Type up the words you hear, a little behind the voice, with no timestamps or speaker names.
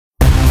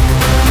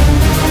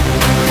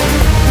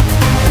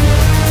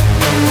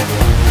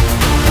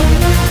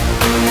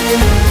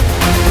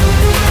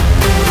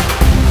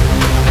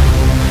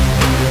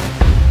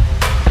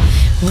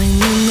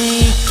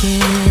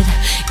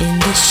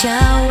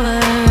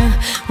shower,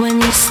 when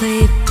you're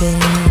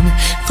sleeping,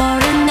 for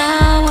an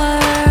hour,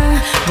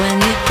 when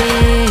you're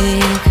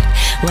big,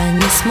 when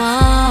you're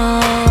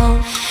small.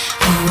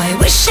 Oh, I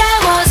wish I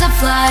was a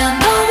fly on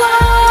the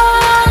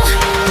wall.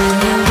 When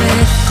you're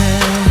with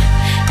her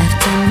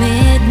after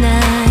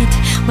midnight,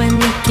 when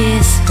you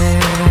kiss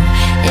her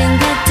in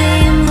the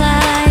dim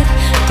light,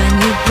 when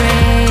you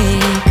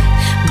break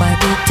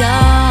Barbie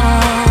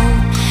doll.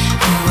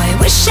 Oh, I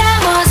wish I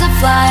was a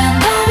fly on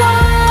the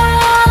wall.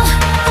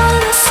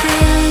 Wanna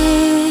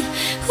see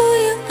who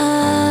you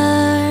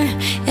are,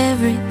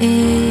 every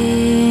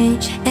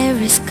inch,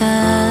 every scar.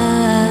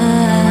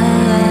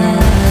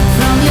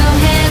 From your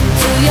head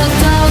to your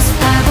toes,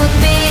 I would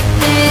be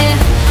there.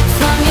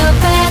 From your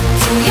bed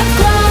to your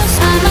clothes,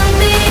 I'm on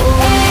the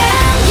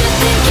air. You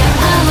think you're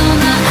alone,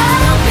 now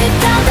I'll be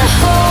down the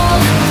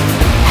hole.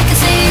 I can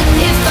see it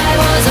if I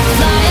was a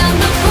fly on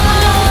the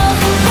wall.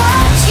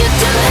 What you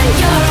do in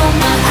your room,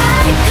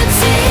 I could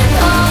see it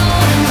all.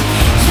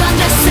 You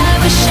undress, I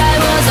wish I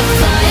was a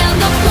fly on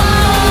the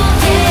wall.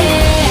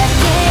 Yeah,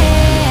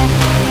 yeah.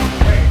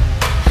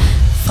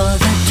 For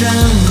the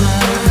drama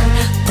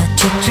that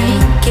you're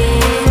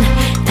drinking,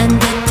 and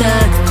the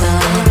dark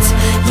thoughts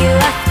you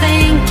are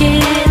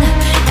thinking,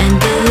 and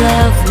the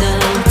love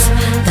notes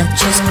that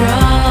you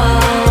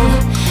scroll.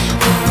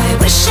 Oh, I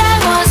wish I